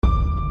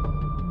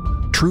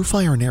True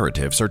Fire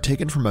narratives are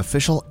taken from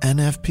official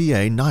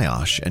NFPA,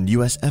 NIOSH, and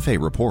USFA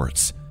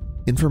reports.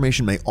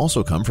 Information may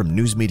also come from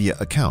news media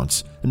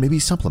accounts and may be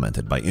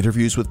supplemented by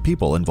interviews with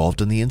people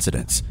involved in the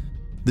incidents.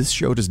 This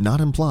show does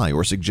not imply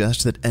or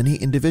suggest that any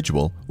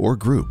individual or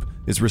group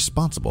is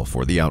responsible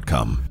for the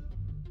outcome.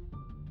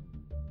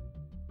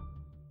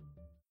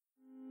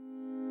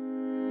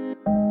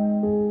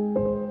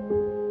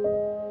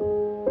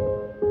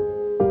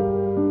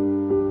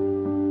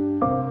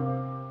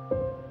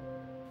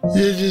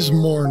 It is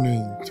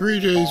morning, 3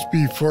 days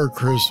before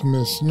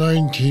Christmas,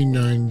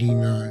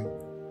 1999.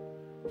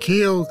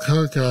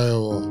 Keokuk,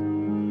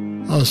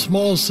 Iowa, a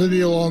small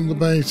city along the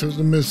banks of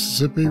the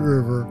Mississippi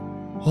River,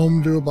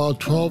 home to about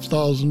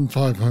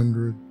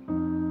 12,500.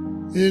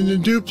 In a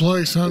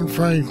duplex on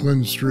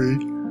Franklin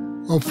Street,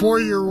 a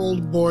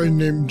 4-year-old boy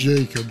named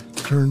Jacob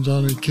turns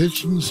on a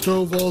kitchen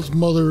stove while his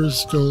mother is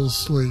still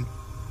asleep.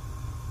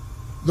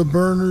 The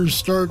burners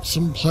start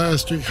some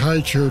plastic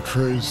high chair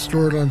trays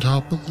stored on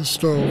top of the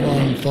stove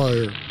on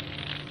fire.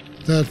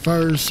 That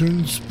fire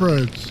soon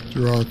spreads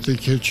throughout the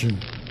kitchen.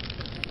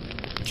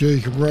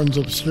 Jacob runs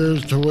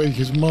upstairs to wake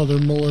his mother,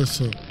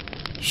 Melissa.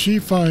 She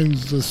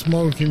finds the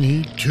smoke and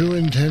heat too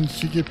intense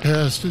to get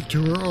past it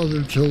to her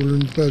other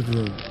children's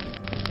bedroom.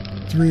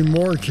 3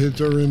 more kids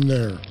are in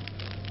there.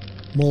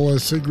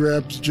 Melissa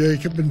grabs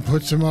Jacob and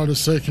puts him out a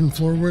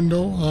second-floor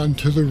window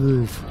onto the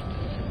roof.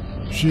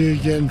 She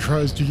again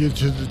tries to get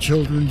to the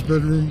children's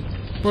bedroom,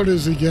 but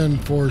is again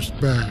forced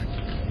back.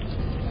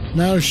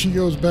 Now she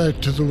goes back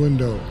to the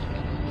window,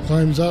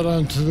 climbs out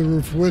onto the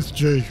roof with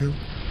Jacob,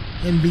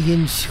 and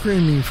begins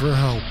screaming for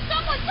help.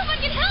 Someone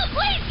get help,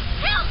 please!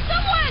 Help,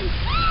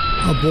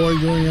 someone! A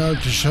boy going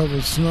out to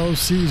shovel snow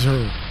sees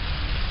her.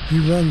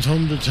 He runs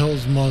home to tell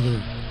his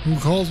mother, who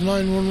calls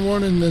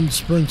 911 and then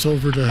sprints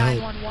over to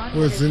help.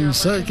 Within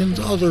seconds,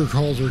 other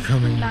calls are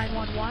coming.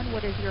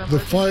 The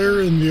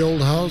fire in the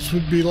old house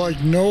would be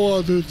like no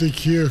other the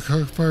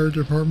Keokuk Fire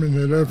Department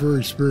had ever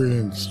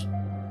experienced.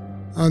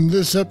 On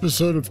this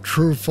episode of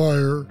True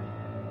Fire,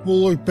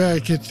 we'll look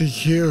back at the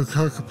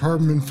Keokuk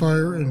apartment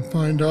fire and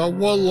find out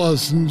what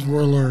lessons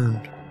were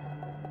learned.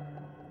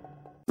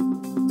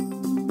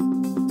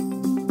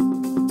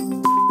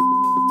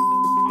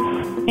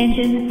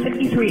 Engine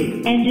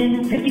 63,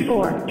 Engine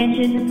 54,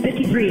 Engine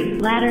 53,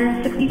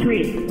 Ladder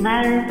 63,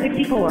 Ladder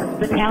 64,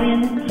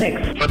 Battalion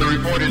 6. For the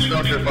reported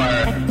structure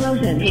fire.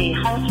 Explosion. A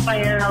house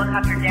fire,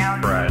 helicopter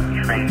down. For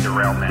a train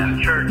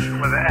derailment. Church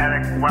with an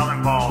attic well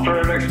involved. For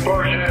an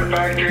explosion in a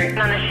factory.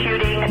 On a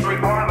shooting.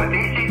 Report of a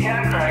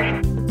DC-10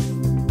 crash.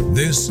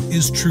 This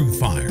is True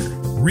Fire,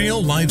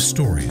 real-life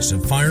stories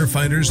of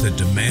firefighters that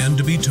demand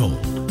to be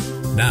told.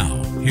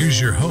 Now, here's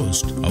your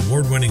host,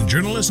 award-winning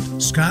journalist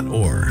Scott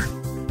Orr.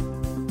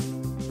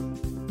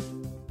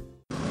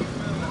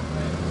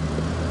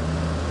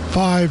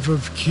 5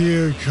 of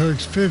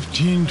Keokuk's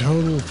 15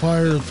 total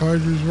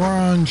firefighters were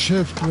on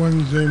shift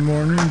Wednesday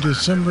morning,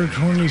 December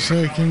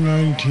 22nd,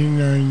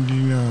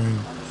 1999.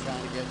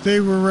 They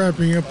were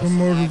wrapping up a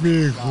motor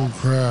vehicle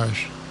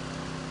crash.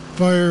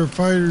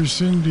 Firefighter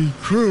Cindy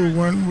Crew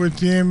went with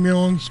the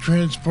ambulance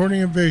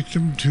transporting a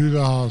victim to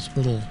the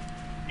hospital.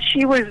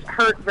 She was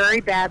hurt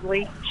very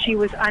badly. She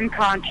was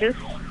unconscious.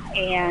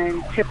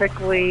 And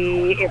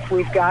typically, if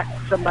we've got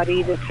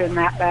somebody that's in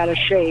that bad a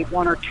shape,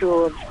 1 or 2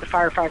 of the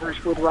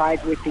firefighters would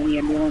ride with the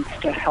ambulance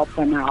to help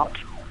them out.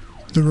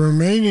 The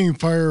remaining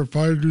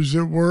firefighters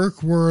at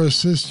work were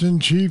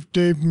Assistant Chief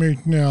Dave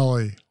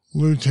McNally,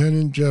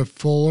 Lieutenant Jeff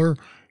Fuller,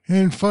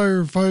 and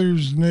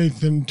firefighters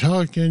Nathan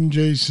Tuck and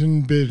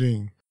Jason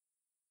Bidding.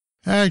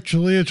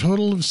 Actually, a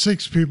total of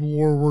 6 people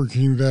were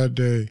working that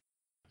day.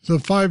 The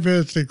 5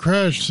 at the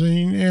crash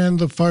scene and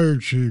the fire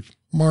chief,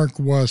 Mark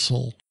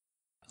Wessel.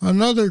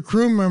 Another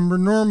crew member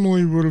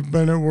normally would have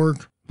been at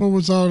work, but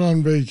was out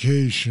on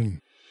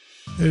vacation.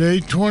 At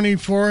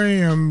 8:24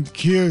 a.m.,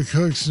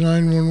 Keokuk's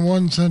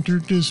 911 center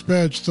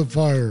dispatched the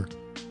fire.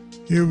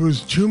 It was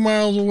 2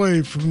 miles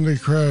away from the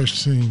crash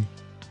scene.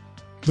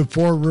 The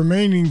 4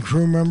 remaining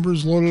crew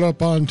members loaded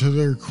up onto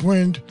their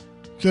Quint,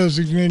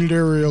 designated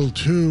Aerial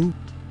 2,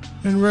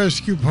 and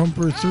Rescue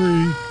Pumper 3,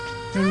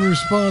 and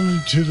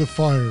responded to the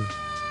fire.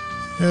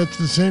 At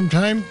the same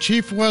time,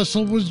 Chief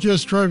Wessel was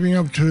just driving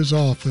up to his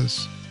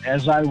office.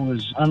 As I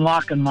was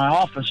unlocking my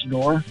office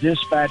door,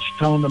 dispatch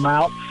toned them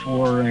out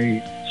for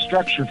a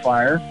structure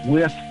fire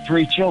with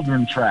 3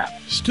 children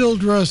trapped. Still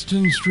dressed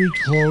in street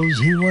clothes,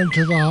 he went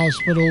to the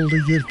hospital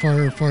to get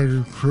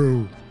firefighter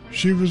Crew.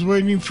 She was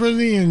waiting for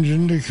the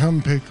engine to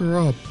come pick her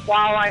up.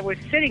 While I was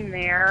sitting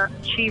there,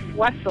 Chief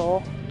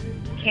Wessel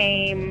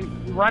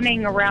came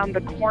running around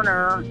the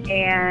corner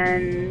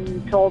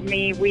and told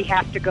me, "We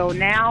have to go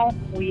now.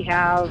 We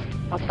have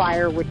a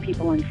fire with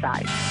people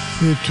inside."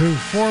 It took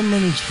 4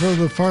 minutes for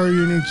the fire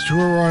units to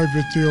arrive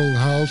at the old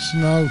house,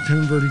 now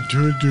converted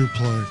to a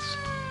duplex.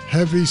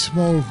 Heavy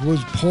smoke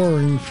was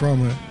pouring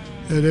from it.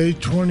 At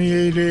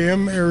 8:28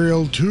 a.m.,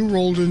 Aerial 2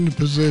 rolled into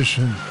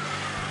position.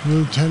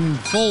 Lieutenant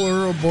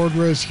Fuller, aboard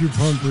Rescue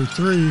Pumper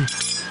 3,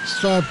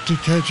 stopped to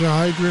catch a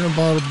hydrant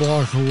about a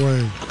block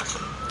away.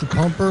 the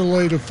pumper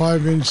laid a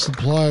 5-inch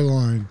supply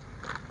line.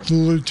 The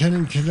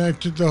lieutenant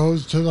connected the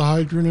hose to the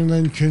hydrant and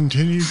then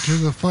continued to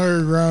the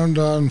fire ground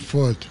on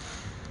foot.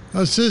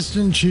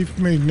 Assistant Chief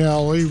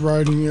McNally,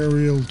 riding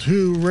Aerial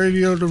 2,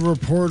 radioed a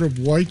report of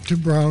white to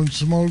brown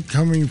smoke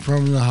coming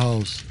from the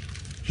house.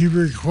 He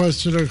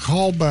requested a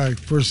callback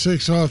for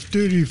 6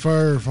 off-duty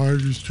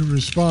firefighters to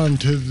respond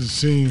to the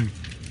scene.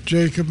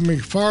 Jacob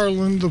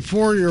McFarland, the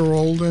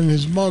 4-year-old, and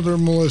his mother,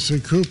 Melissa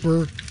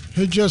Cooper,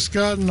 had just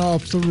gotten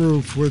off the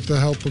roof with the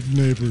help of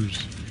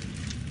neighbors.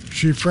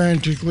 She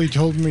frantically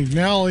told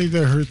McNally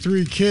that her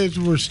 3 kids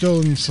were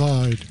still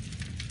inside.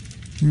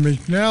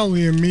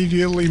 McNally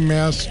immediately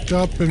masked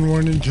up and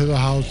went into the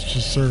house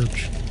to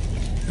search.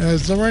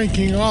 As the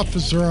ranking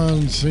officer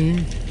on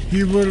scene,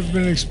 he would have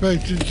been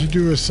expected to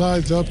do a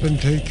size up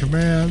and take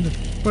command,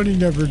 but he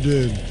never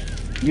did.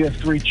 You have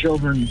 3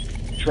 children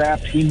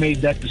trapped. He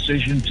made that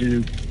decision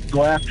to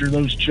go after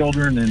those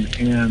children,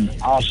 and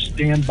I'll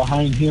stand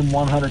behind him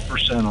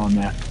 100% on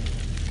that.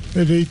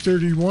 At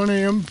 8:31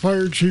 a.m.,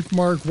 Fire Chief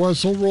Mark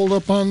Wessel rolled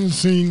up on the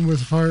scene with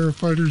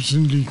firefighter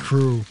Cindy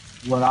Crew.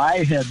 What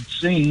I had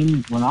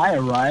seen when I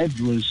arrived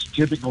was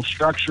typical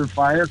structure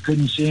fire.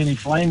 Couldn't see any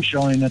flame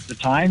showing at the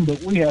time,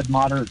 but we had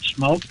moderate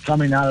smoke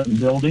coming out of the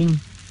building.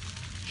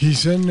 He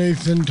sent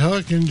Nathan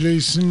Tuck and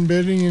Jason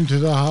Bidding into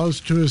the house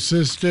to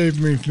assist Dave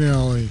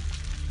McNally.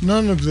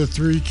 None of the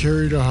 3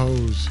 carried a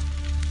hose.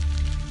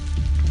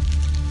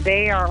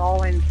 They are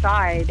all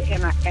inside,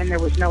 and there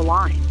was no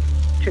line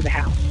to the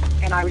house.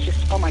 And I was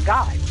just, oh my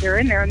God, they're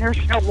in there and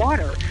there's no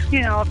water.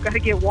 I've got to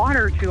get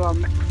water to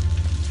them.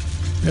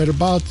 At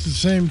about the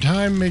same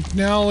time,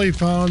 McNally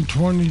found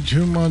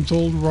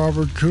 22-month-old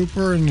Robert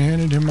Cooper and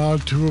handed him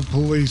out to a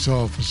police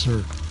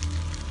officer.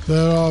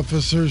 That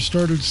officer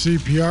started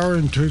CPR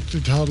and took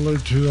the toddler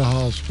to the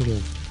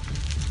hospital.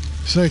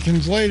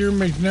 Seconds later,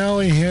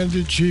 McNally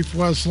handed Chief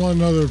Wessel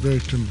another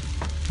victim,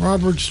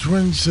 Robert's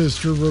twin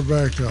sister,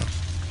 Rebecca.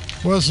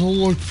 Wessel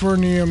looked for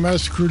an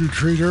EMS crew to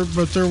treat her,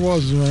 but there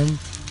was none,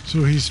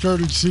 so he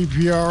started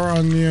CPR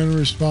on the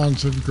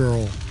unresponsive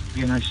girl.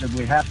 And I said,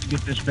 we have to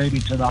get this baby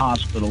to the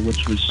hospital,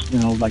 which was,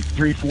 like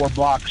 3-4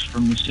 blocks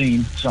from the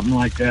scene, something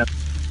like that.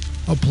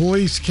 A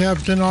police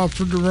captain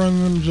offered to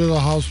run them to the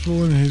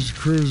hospital in his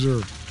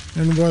cruiser,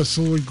 and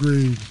Wessel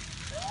agreed.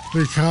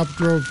 The cop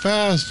drove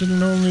fast, and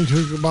it only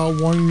took about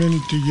 1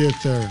 minute to get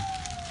there.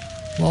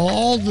 While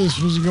all this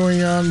was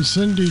going on,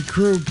 Cindy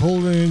Crew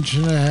pulled an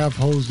 1.5-inch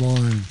hose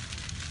line.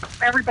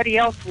 Everybody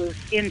else was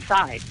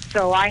inside,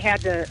 so I had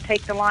to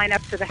take the line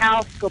up to the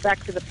house, go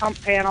back to the pump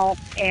panel,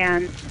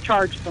 and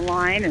charge the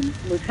line, and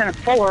Lieutenant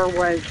Fuller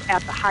was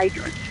at the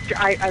hydrant.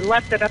 I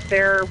left it up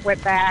there,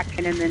 went back,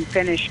 and then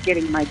finished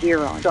getting my gear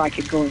on so I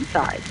could go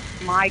inside.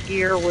 My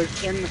gear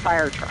was in the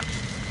fire truck.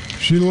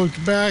 She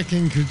looked back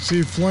and could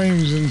see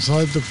flames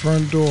inside the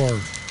front door.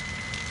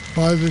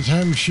 By the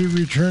time she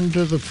returned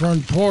to the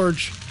front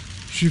porch,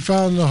 she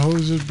found the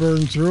hose had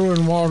burned through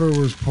and water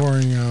was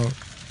pouring out.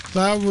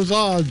 That was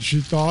odd,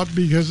 she thought,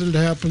 because it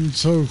happened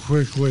so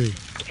quickly.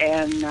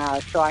 And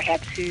so I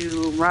had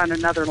to run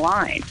another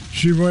line.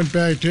 She went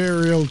back to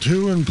Aerial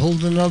 2 and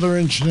pulled another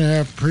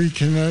 1.5-inch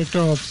pre-connect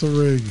off the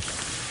rig.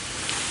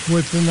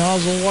 With the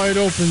nozzle wide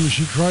open,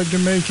 she tried to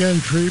make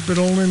entry, but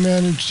only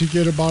managed to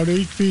get about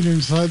 8 feet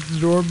inside the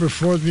door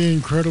before the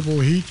incredible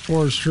heat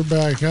forced her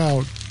back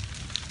out.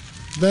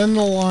 Then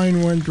the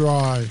line went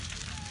dry.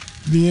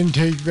 The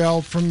intake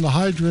valve from the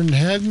hydrant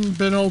hadn't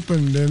been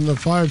opened, and the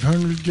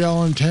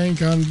 500-gallon tank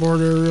on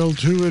board Aerial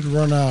 2 had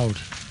run out.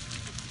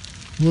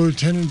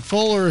 Lieutenant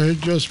Fuller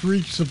had just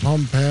reached the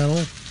pump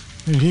panel,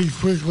 and he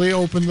quickly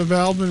opened the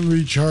valve and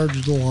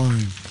recharged the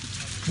line.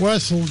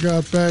 Wessel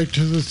got back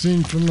to the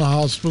scene from the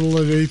hospital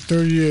at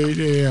 8:38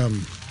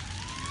 a.m.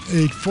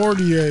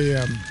 8:40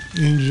 a.m.,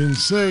 Engine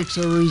 6,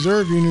 a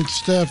reserve unit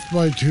staffed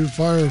by 2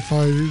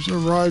 firefighters,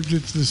 arrived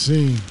at the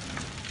scene.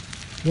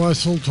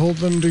 Wessel told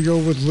them to go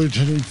with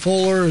Lieutenant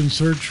Fuller and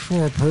search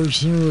for a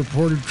person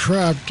reported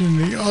trapped in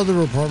the other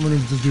apartment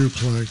of the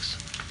duplex.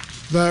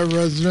 That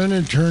resident,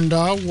 it turned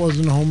out,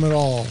 wasn't home at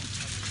all.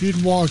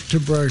 He'd walked to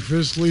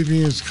breakfast,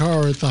 leaving his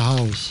car at the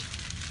house.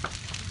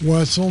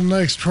 Wessel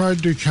next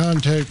tried to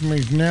contact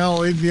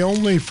McNally, the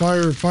only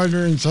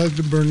firefighter inside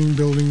the burning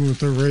building,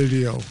 with a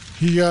radio.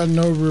 He got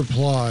no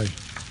reply.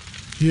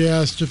 He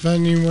asked if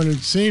anyone had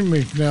seen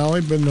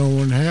McNally, but no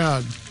one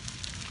had.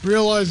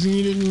 Realizing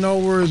he didn't know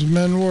where his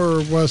men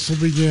were, Wessel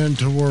began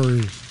to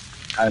worry.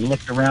 I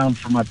looked around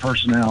for my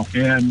personnel,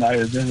 and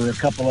there were a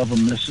couple of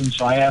them missing,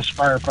 so I asked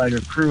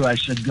firefighter crew, I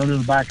said, go to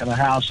the back of the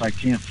house. I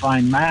can't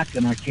find Mac,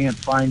 and I can't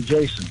find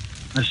Jason.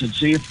 I said,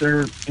 see if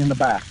they're in the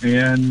back.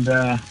 And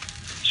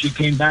she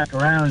came back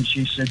around, and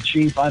she said,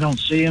 Chief, I don't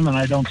see him, and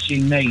I don't see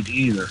Nate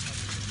either.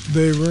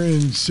 They were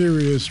in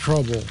serious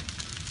trouble.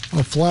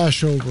 A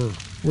flashover,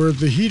 where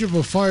the heat of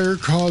a fire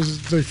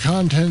caused the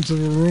contents of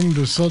a room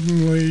to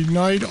suddenly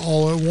ignite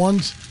all at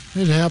once,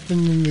 had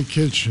happened in the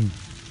kitchen.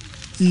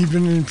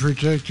 Even in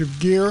protective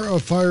gear, a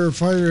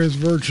firefighter has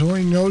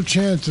virtually no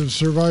chance of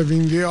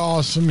surviving the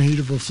awesome heat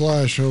of a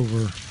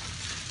flashover.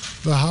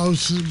 The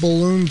house's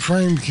balloon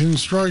frame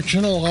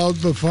construction allowed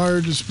the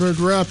fire to spread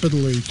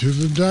rapidly to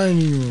the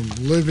dining room,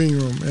 living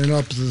room, and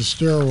up the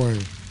stairway.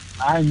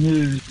 I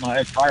knew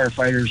my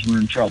firefighters were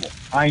in trouble.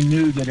 I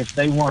knew that if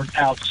they weren't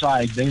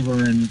outside, they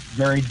were in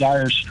very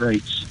dire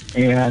straits,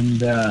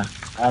 and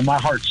my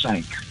heart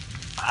sank.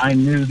 I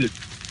knew that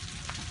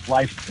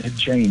life had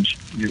changed.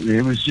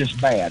 It was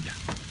just bad.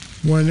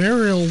 When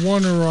Aerial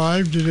 1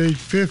 arrived at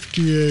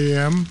 8:50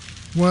 a.m.,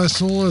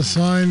 Wessel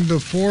assigned the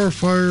 4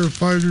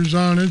 firefighters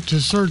on it to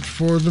search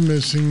for the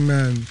missing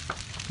men.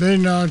 They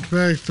knocked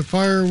back the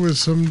fire with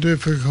some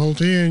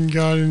difficulty and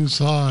got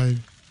inside.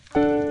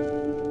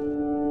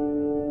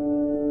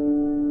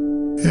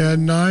 At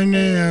 9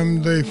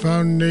 a.m., they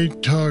found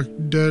Nate Tuck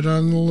dead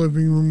on the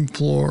living room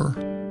floor.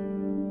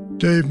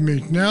 Dave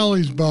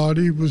McNally's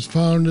body was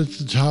found at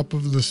the top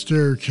of the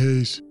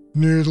staircase,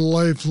 near the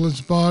lifeless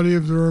body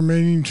of the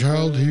remaining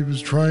child he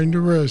was trying to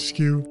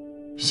rescue,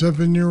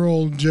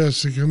 7-year-old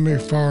Jessica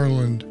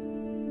McFarland.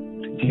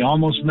 He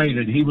almost made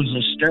it. He was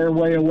a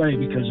stairway away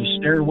because the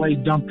stairway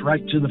dumped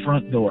right to the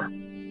front door.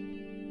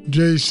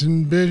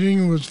 Jason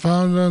Bidding was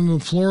found on the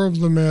floor of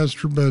the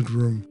master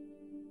bedroom.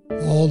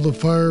 All the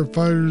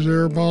firefighters'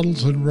 air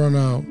bottles had run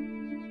out.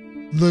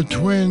 The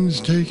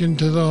twins taken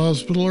to the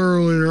hospital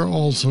earlier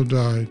also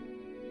died.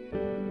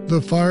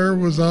 The fire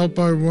was out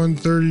by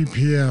 1:30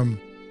 p.m.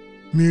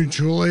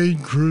 Mutual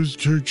aid crews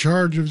took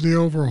charge of the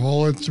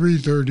overhaul at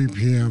 3:30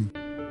 p.m.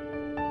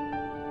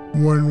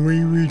 When we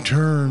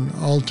return,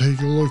 I'll take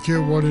a look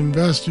at what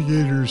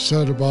investigators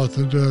said about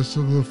the deaths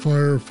of the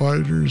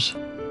firefighters.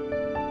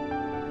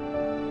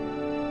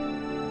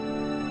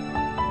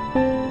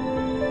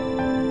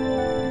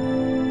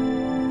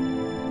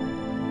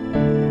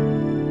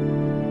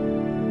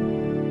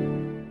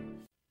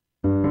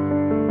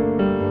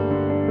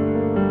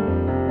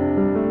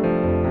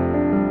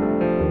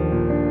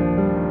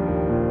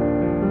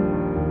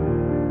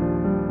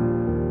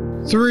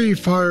 Three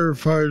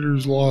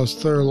firefighters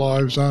lost their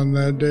lives on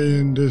that day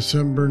in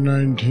December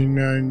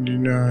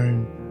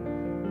 1999.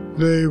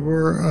 They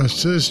were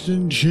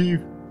Assistant Chief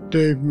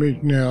Dave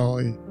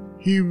McNally.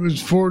 He was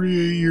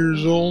 48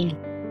 years old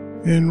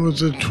and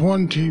was a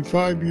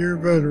 25-year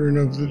veteran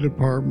of the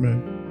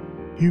department.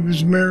 He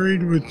was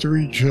married with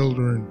 3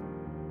 children.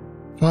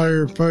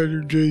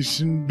 Firefighter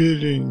Jason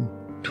Bidding,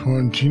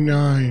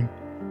 29,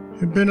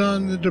 had been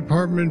on the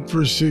department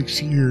for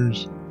 6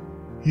 years.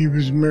 He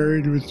was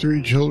married with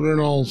 3 children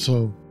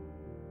also.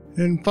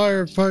 And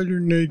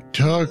firefighter Nate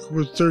Tuck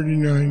was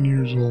 39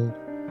 years old.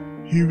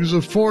 He was a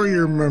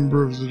 4-year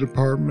member of the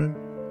department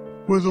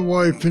with a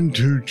wife and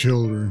 2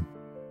 children.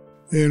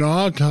 An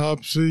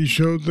autopsy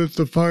showed that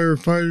the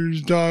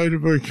firefighters died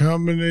of a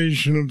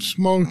combination of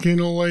smoke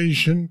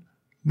inhalation,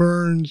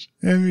 burns,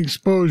 and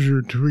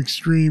exposure to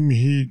extreme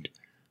heat.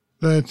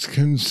 That's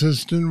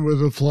consistent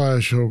with a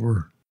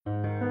flashover.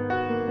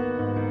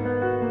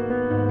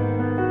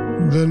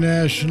 The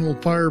National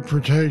Fire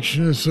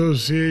Protection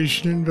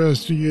Association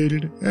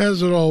investigated,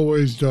 as it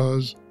always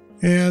does,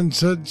 and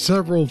said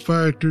several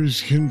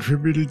factors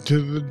contributed to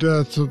the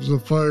deaths of the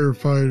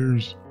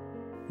firefighters.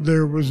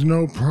 There was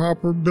no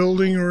proper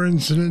building or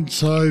incident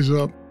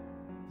size-up.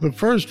 The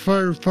first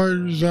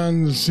firefighters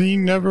on the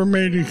scene never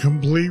made a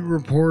complete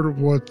report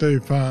of what they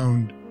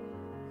found.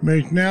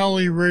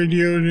 McNally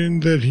radioed in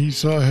that he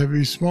saw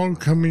heavy smoke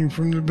coming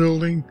from the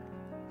building,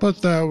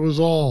 but that was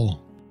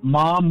all.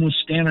 Mom was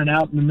standing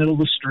out in the middle of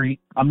the street.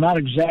 I'm not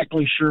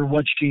exactly sure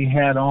what she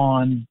had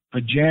on,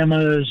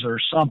 pajamas or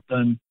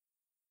something,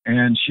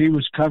 and she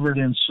was covered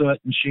in soot,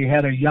 and she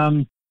had a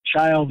young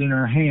child in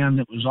her hand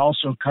that was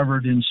also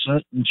covered in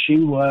soot, and she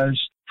was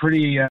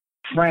pretty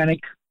frantic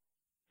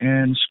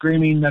and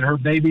screaming that her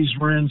babies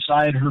were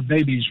inside,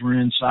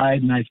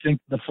 and I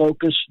think the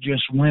focus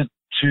just went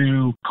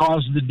to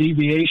cause the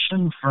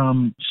deviation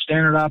from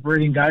standard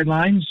operating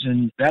guidelines,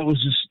 and that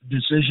was the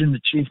decision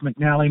that Chief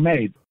McNally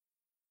made.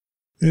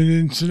 An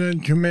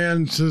incident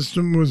command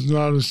system was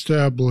not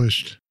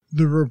established.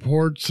 The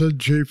report said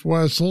Chief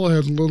Wessel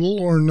had little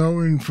or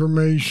no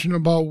information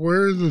about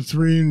where the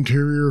 3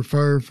 interior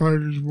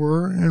firefighters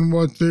were and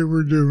what they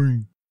were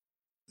doing.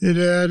 It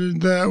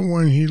added that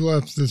when he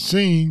left the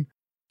scene,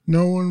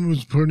 no one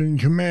was put in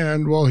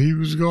command while he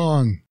was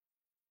gone.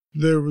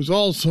 There was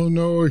also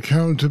no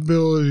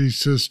accountability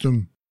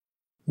system.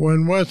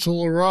 When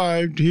Wessel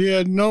arrived, he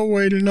had no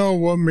way to know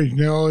what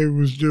McNally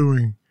was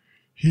doing.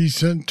 He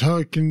sent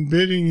Tuck and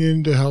Bidding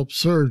in to help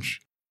search.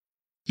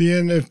 The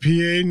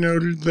NFPA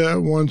noted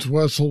that once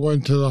Wessel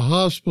went to the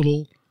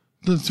hospital,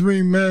 the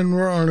 3 men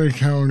were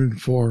unaccounted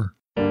for.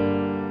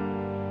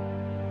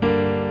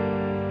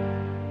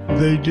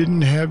 They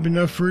didn't have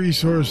enough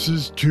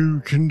resources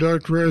to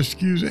conduct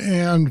rescues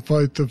and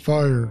fight the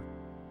fire.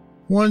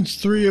 Once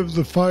 3 of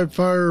the 5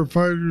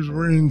 firefighters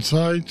were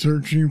inside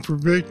searching for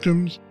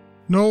victims,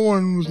 no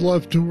one was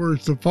left to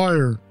work the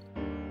fire.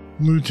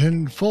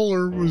 Lieutenant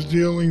Fuller was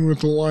dealing with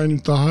the line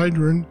at the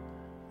hydrant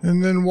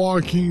and then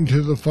walking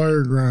to the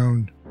fire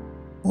ground.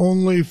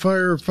 Only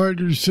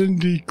firefighter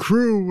Cindy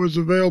Crew was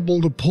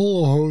available to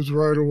pull a hose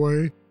right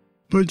away,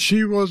 but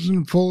she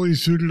wasn't fully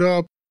suited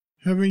up,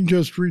 having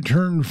just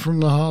returned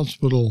from the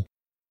hospital.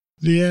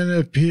 The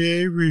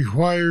NFPA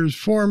requires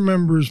 4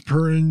 members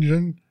per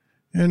engine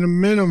and a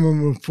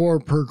minimum of 4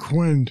 per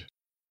quint,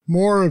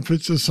 more if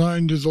it's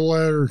assigned to the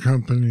ladder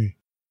company.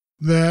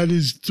 That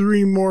is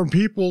 3 more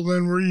people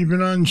than were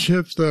even on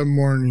shift that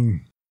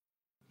morning.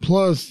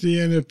 Plus, the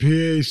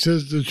NFPA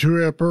says the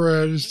 2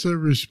 apparatus that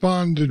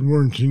responded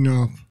weren't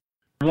enough.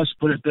 Let's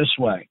put it this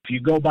way. If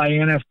you go by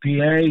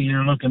NFPA,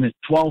 you're looking at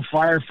 12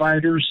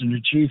 firefighters and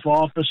the chief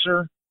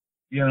officer,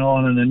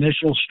 on an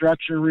initial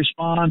structure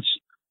response.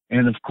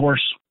 And, of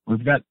course,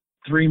 we've got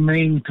 3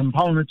 main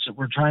components that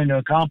we're trying to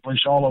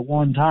accomplish all at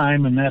one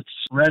time, and that's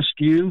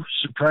rescue,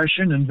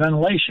 suppression, and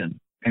ventilation.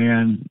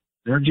 And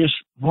there just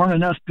weren't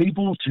enough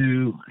people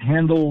to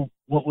handle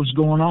what was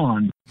going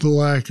on. The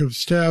lack of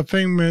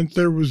staffing meant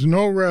there was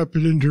no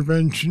rapid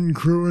intervention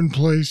crew in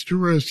place to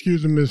rescue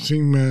the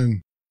missing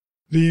men.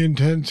 The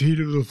intense heat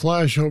of the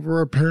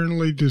flashover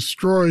apparently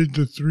destroyed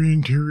the 3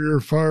 interior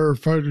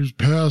firefighters'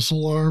 pass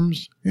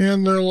alarms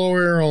and their low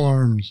air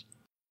alarms.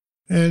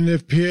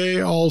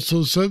 NFPA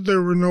also said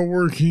there were no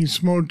working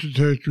smoke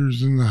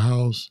detectors in the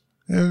house,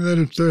 and that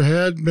if there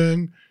had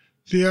been,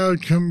 the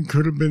outcome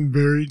could have been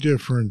very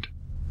different.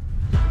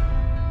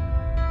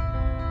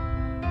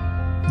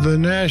 The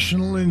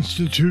National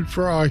Institute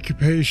for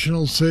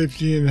Occupational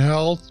Safety and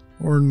Health,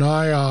 or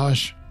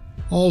NIOSH,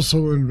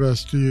 also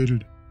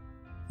investigated.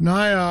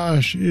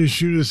 NIOSH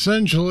issued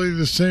essentially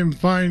the same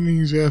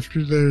findings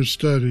after their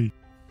study,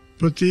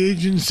 but the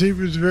agency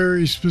was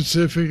very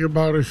specific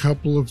about a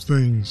couple of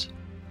things.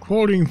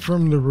 Quoting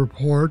from the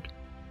report,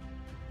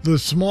 the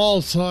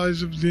small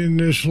size of the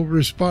initial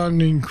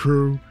responding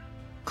crew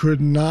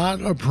could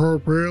not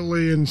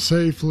appropriately and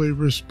safely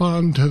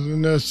respond to the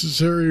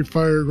necessary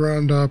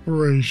fireground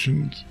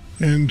operations,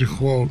 end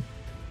quote.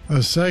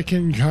 A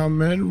second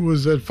comment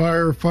was that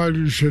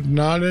firefighters should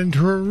not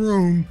enter a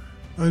room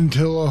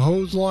until a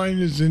hose line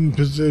is in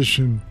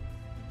position.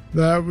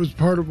 That was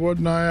part of what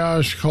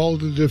NIOSH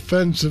called a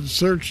defensive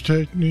search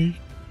technique,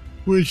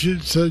 which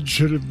it said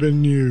should have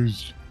been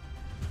used.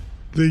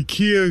 The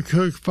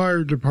Keokuk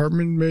Fire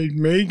Department made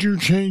major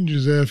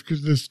changes after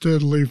this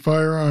deadly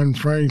fire on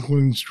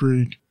Franklin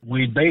Street.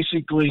 We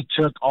basically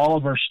took all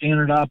of our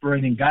standard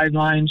operating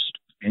guidelines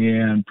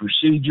and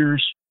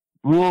procedures,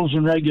 rules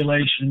and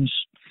regulations,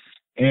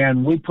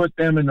 and we put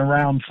them in the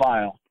round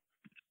file.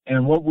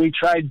 And what we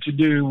tried to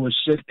do was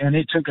and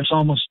it took us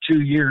almost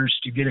 2 years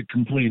to get it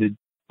completed,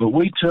 but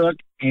we took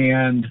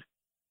and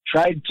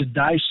tried to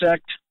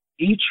dissect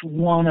each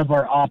one of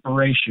our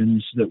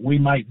operations that we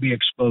might be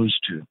exposed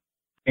to.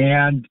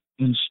 And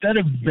instead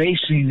of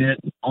basing it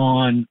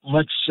on,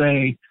 let's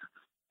say,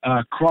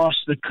 across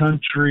the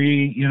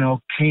country,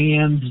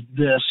 canned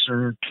this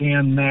or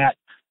canned that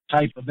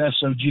type of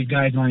SOG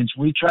guidelines,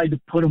 we tried to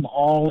put them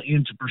all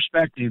into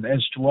perspective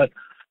as to what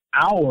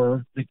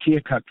the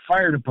Keokuk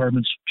Fire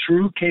Department's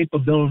true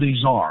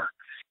capabilities are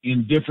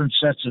in different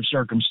sets of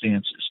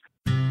circumstances.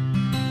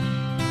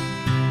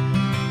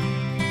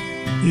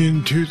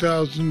 In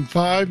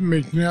 2005,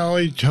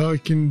 McNally,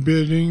 Tuck, and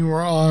Bidding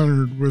were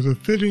honored with a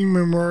fitting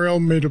memorial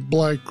made of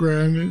black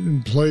granite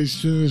and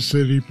placed in a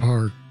city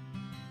park.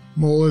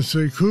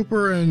 Melissa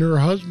Cooper and her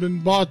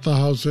husband bought the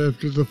house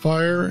after the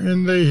fire,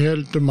 and they had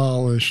it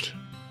demolished.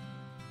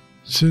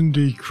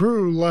 Cindy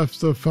Crew left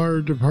the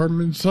fire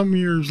department some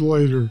years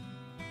later.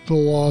 The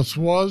loss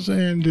was,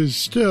 and is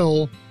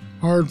still,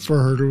 hard for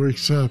her to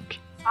accept.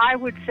 I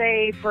would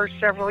say for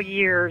several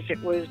years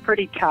it was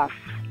pretty tough.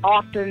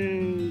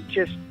 Often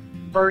just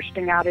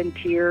bursting out in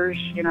tears,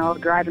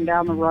 driving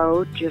down the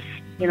road, just,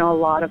 a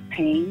lot of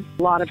pain,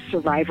 a lot of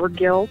survivor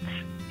guilt.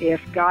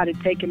 If God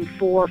had taken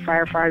 4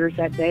 firefighters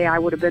that day, I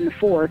would have been the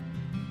 4th.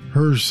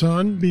 Her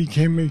son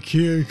became a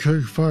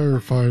Keokuk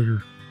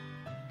firefighter.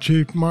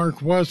 Chief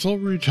Mark Wessel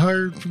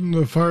retired from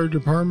the fire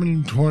department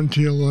in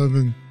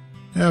 2011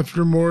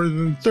 after more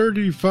than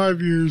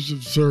 35 years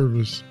of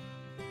service.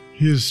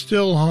 He is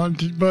still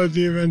haunted by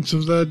the events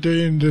of that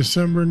day in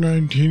December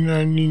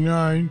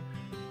 1999,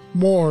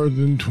 more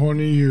than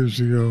 20 years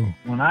ago.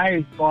 When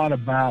I thought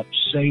about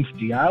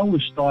safety, I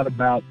always thought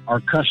about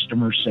our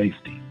customer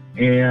safety.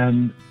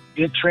 And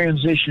it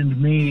transitioned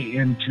me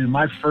into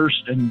my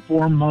first and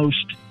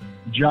foremost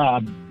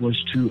job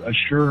was to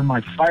assure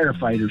my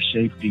firefighters'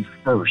 safety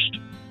first.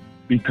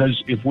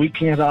 Because if we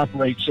can't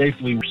operate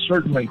safely, we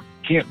certainly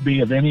can't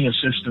be of any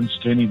assistance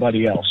to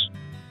anybody else.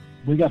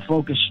 We got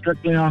focused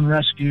strictly on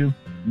rescue,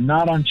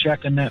 not on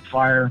checking that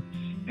fire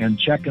and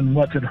checking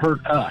what could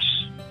hurt us.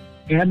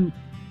 And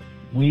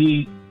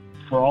we,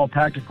 for all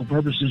practical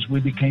purposes, we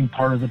became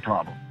part of the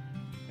problem.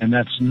 And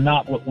that's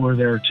not what we're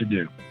there to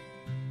do.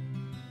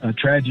 A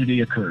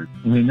tragedy occurred.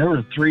 There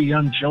were 3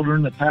 young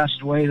children that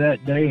passed away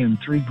that day and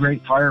 3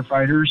 great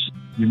firefighters.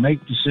 You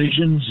make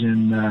decisions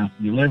and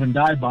you live and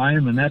die by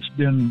them, and that's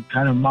been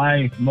kind of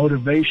my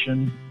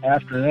motivation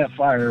after that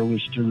fire,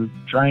 was to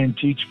try and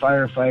teach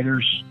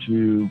firefighters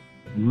to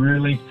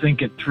really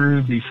think it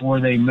through before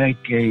they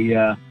make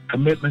a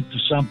commitment to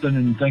something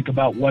and think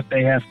about what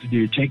they have to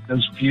do. Take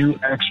those few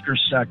extra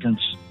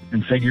seconds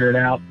and figure it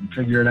out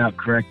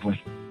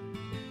correctly.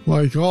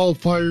 Like all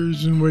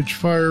fires in which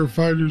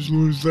firefighters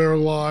lose their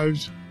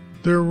lives,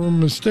 there were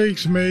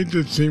mistakes made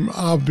that seem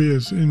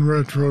obvious in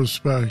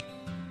retrospect.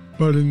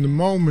 But in the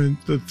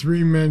moment, the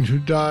 3 men who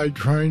died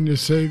trying to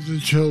save the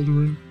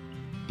children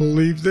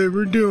believed they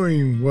were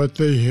doing what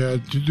they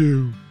had to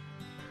do.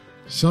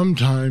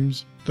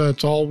 Sometimes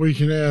that's all we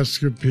can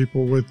ask of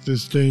people with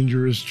this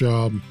dangerous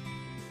job.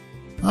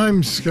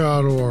 I'm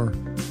Scott Orr.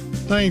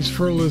 Thanks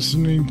for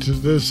listening to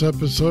this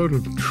episode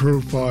of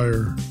True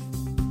Fire.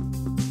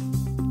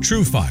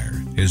 True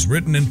Fire is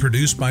written and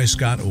produced by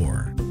Scott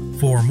Orr.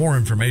 For more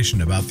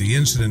information about the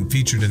incident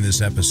featured in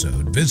this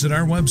episode, visit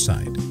our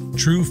website,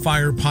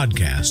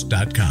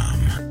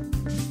 truefirepodcast.com.